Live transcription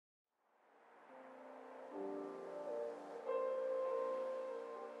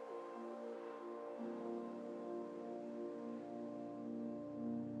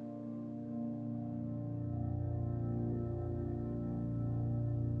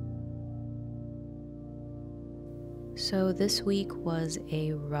So this week was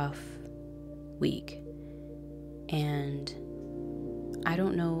a rough week, and I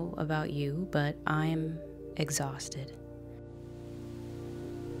don't know about you, but I'm exhausted.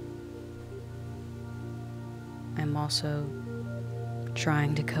 I'm also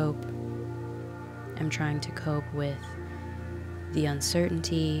trying to cope. I'm trying to cope with the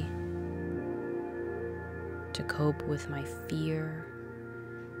uncertainty, to cope with my fear,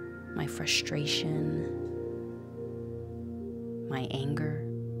 my frustration, my anger.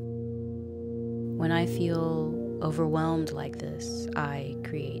 When I feel overwhelmed like this, I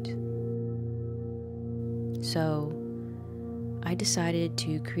create. So I decided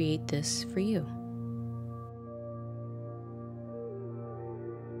to create this for you.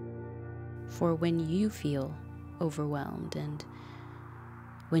 For when you feel overwhelmed and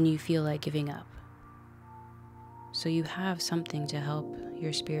when you feel like giving up. So you have something to help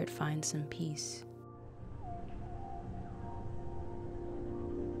your spirit find some peace.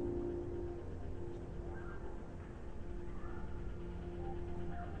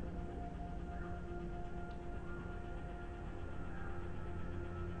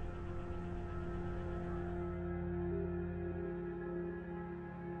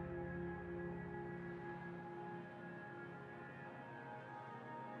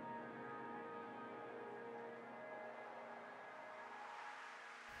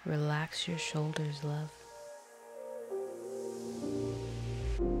 Relax your shoulders, love.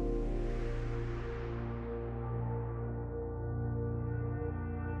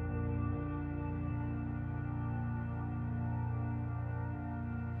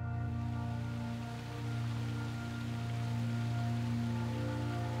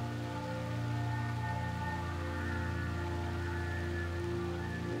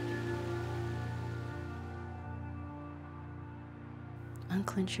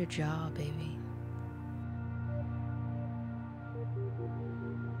 Unclench your jaw, baby.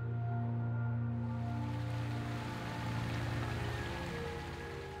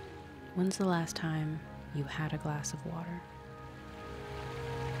 When's the last time you had a glass of water?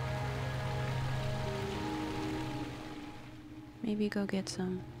 Maybe go get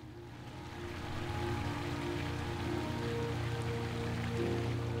some.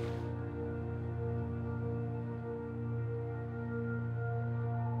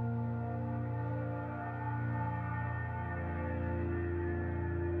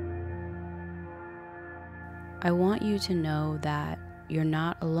 I want you to know that you're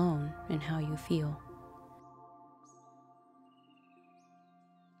not alone in how you feel.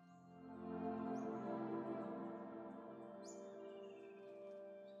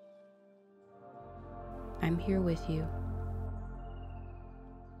 I'm here with you.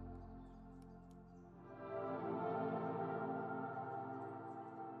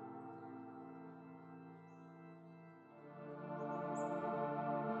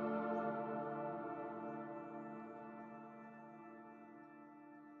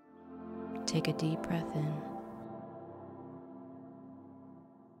 Take a deep breath in.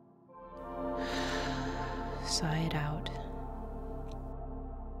 Sigh it out.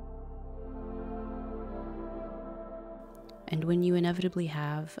 And when you inevitably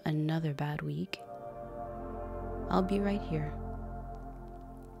have another bad week, I'll be right here.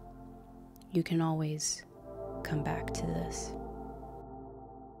 You can always come back to this.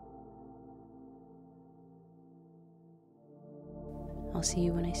 I'll see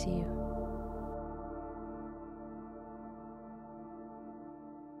you when I see you.